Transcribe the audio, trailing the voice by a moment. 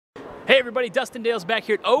Hey everybody, Dustin Dale's back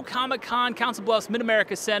here at Comic-Con, Council Bluffs,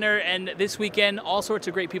 Mid-America Center, and this weekend, all sorts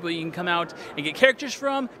of great people you can come out and get characters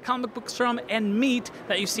from, comic books from, and meet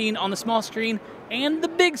that you've seen on the small screen and the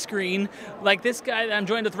big screen, like this guy that I'm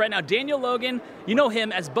joined with right now, Daniel Logan. You know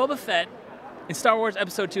him as Boba Fett in Star Wars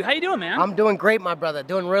Episode 2. How you doing, man? I'm doing great, my brother.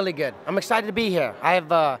 Doing really good. I'm excited to be here. I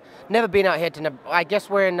have never been out here to, I guess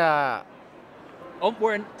we're in...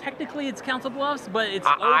 technically it's Council Bluffs, but it's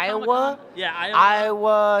Iowa? Yeah,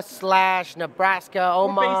 Iowa / Nebraska,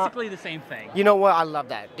 Omaha. We're basically the same thing. You know what? I love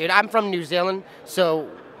that. Dude, I'm from New Zealand, so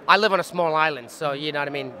I live on a small island, so you know what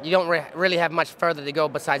I mean? You don't really have much further to go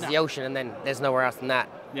besides the ocean, and then there's nowhere else than that.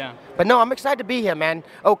 Yeah. But no, I'm excited to be here, man.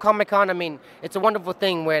 Comic-Con, I mean, it's a wonderful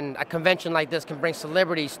thing when a convention like this can bring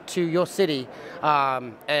celebrities to your city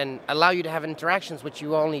and allow you to have interactions which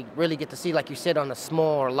you only really get to see, like you said, on a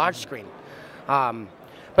small or large screen.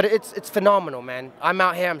 But it's phenomenal, man. I'm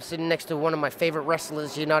out here, I'm sitting next to one of my favorite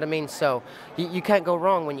wrestlers, you know what I mean? So you can't go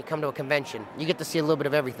wrong when you come to a convention. You get to see a little bit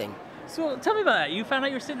of everything. So tell me about that. You found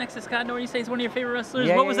out you were sitting next to Scott Norton, you say he's one of your favorite wrestlers.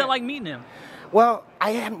 Yeah, what was that like meeting him? Well,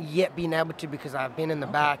 I haven't yet been able to because I've been in the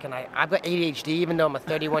back and I've got ADHD, even though I'm a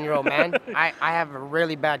 31-year-old man. I have a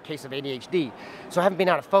really bad case of ADHD. So I haven't been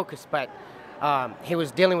out of focus, but he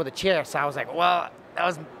was dealing with a chair, so I was like, well, that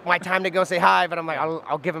was my time to go say hi, but I'm like,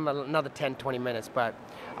 I'll give him another 10, 20 minutes. But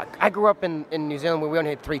I grew up in New Zealand where we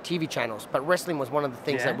only had 3 TV channels, but wrestling was one of the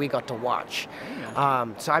things that we got to watch.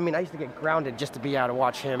 So, I mean, I used to get grounded just to be able to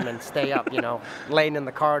watch him and stay up, you know, laying in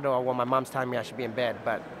the corridor while my mom's telling me I should be in bed.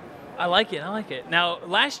 But I like it, I like it. Now,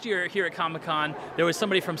 last year here at Comic-Con, there was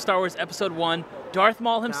somebody from Star Wars Episode 1. Darth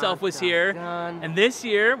Maul himself was here. And this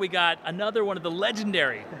year, we got another one of the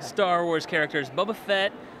legendary Star Wars characters, Boba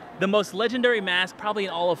Fett. The most legendary mask probably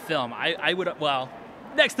in all of film. I would, well,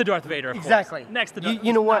 next to Darth Vader, of exactly. course. Next to Darth,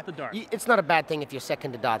 you know what? Darth. It's not a bad thing if you're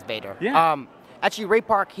second to Darth Vader. Yeah. Actually, Ray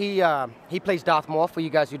Park, he plays Darth Maul for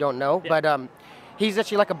you guys who don't know, but he's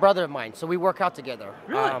actually like a brother of mine, so we work out together.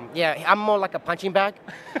 Really? Yeah, I'm more like a punching bag.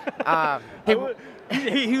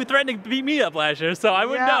 He threatened to beat me up last year, so I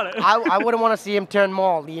wouldn't doubt it. I wouldn't want to see him turn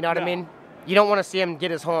Maul, you know what I mean? You don't want to see him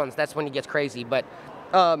get his horns. That's when he gets crazy. But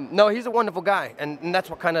no, he's a wonderful guy, and that's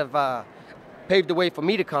what kind of paved the way for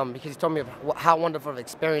me to come, because he told me how wonderful of an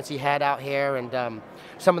experience he had out here, and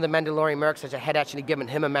some of the Mandalorian mercs, which I had actually given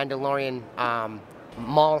him a Mandalorian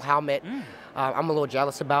Maul helmet. I'm a little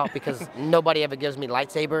jealous about because nobody ever gives me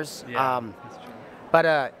lightsabers. Yeah, that's true.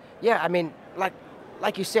 But yeah, I mean,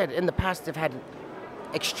 like you said, in the past they've had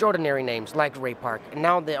extraordinary names like Ray Park, and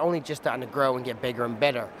now they're only just starting to grow and get bigger and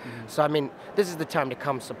better. So I mean, this is the time to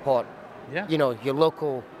come support. You know, your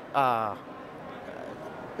local.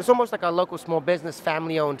 It's almost like a local small business,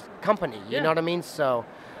 family-owned company. You know what I mean? So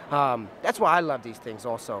that's why I love these things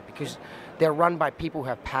also, because they're run by people who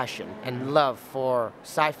have passion and love for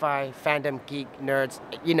sci-fi, fandom, geek, nerds.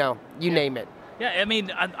 You know, you name it. Yeah, I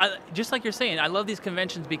mean, just like you're saying, I love these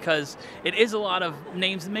conventions because it is a lot of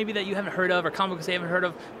names maybe that you haven't heard of or comic books you haven't heard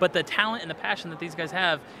of, but the talent and the passion that these guys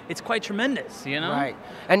have, it's quite tremendous, you know? Right.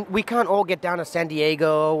 And we can't all get down to San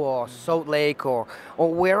Diego or Salt Lake or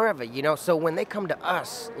wherever, you know? So when they come to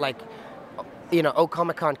us, like, you know,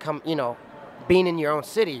 Comic-Con, you know, being in your own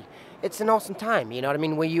city, it's an awesome time, you know what I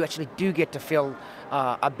mean? Where you actually do get to feel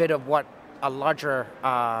a bit of what a larger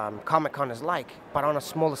Comic-Con is like, but on a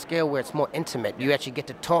smaller scale where it's more intimate. You actually get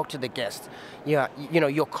to talk to the guests. You know,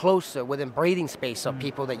 you're closer within breathing space of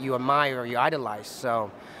people that you admire or you idolize. So,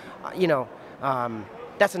 you know,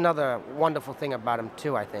 that's another wonderful thing about them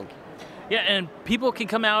too, I think. Yeah, and people can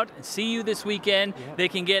come out and see you this weekend. They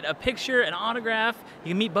can get a picture, an autograph.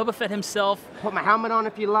 You can meet Boba Fett himself. Put my helmet on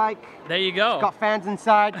if you like. There you go. Got fans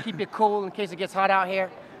inside. Keep you cool in case it gets hot out here.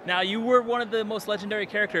 Now, you were one of the most legendary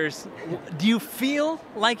characters. Do you feel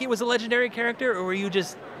like it was a legendary character, or were you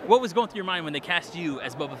just, what was going through your mind when they cast you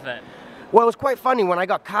as Boba Fett? Well, it was quite funny. When I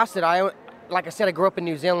got casted, like I said, I grew up in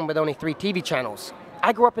New Zealand with only 3 TV channels.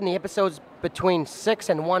 I grew up in the episodes between 6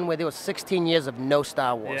 and 1 where there was 16 years of no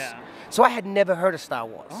Star Wars. Yeah. So I had never heard of Star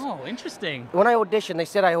Wars. Oh, interesting. When I auditioned, they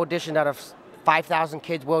said I auditioned out of 5,000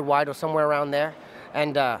 kids worldwide or somewhere around there.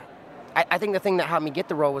 And I think the thing that helped me get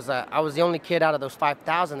the role was I was the only kid out of those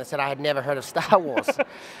 5,000 that said I had never heard of Star Wars.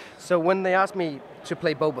 So when they asked me to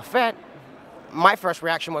play Boba Fett, my first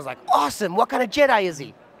reaction was like, awesome, what kind of Jedi is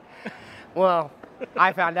he? Well,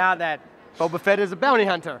 I found out that Boba Fett is a bounty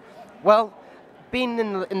hunter. Well, being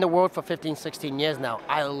in the world for 15, 16 years now,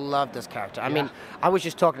 I love this character. I mean, I was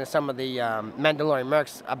just talking to some of the Mandalorian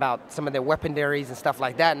mercs about some of their weaponries and stuff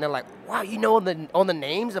like that, and they're like, wow, you know all the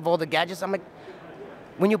names of all the gadgets? I'm like,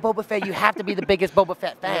 when you're Boba Fett, you have to be the biggest Boba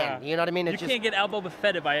Fett fan. You know what I mean? You can't get out Boba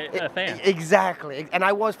Fetted by a fan. Exactly, and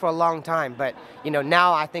I was for a long time, but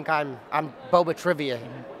now I think I'm Boba trivia.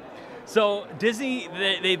 So Disney,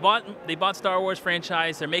 they bought Star Wars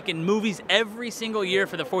franchise. They're making movies every single year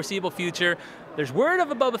for the foreseeable future. There's word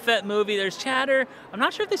of a Boba Fett movie. There's chatter. I'm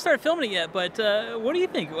not sure if they started filming it yet, but what do you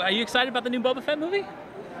think? Are you excited about the new Boba Fett movie?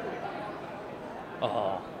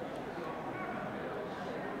 Oh.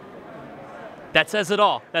 That says it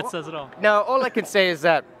all. That says it all. Now, all I can say is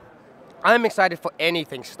that I'm excited for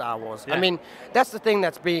anything Star Wars. Yeah. I mean, that's the thing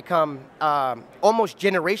that's become almost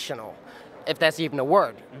generational, if that's even a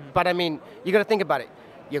word. But I mean, you got to think about it.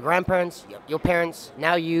 Your grandparents, your parents,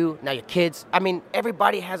 now your kids. I mean,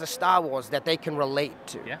 everybody has a Star Wars that they can relate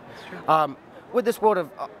to. Yeah, that's true. With this world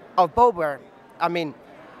of Boba, I mean,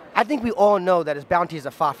 I think we all know that his bounties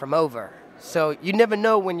are far from over. So you never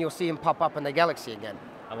know when you'll see him pop up in the galaxy again.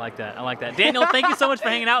 I like that. I like that. Daniel, thank you so much for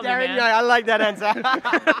hanging out with me, man. Yeah, I like that answer.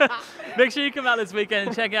 Make sure you come out this weekend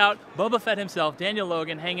and check out Boba Fett himself, Daniel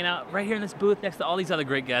Logan, hanging out right here in this booth next to all these other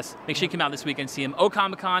great guests. Make sure you come out this weekend and see him.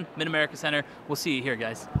 Comic-Con, Mid-America Center. We'll see you here,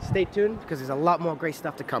 guys. Stay tuned, because there's a lot more great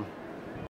stuff to come.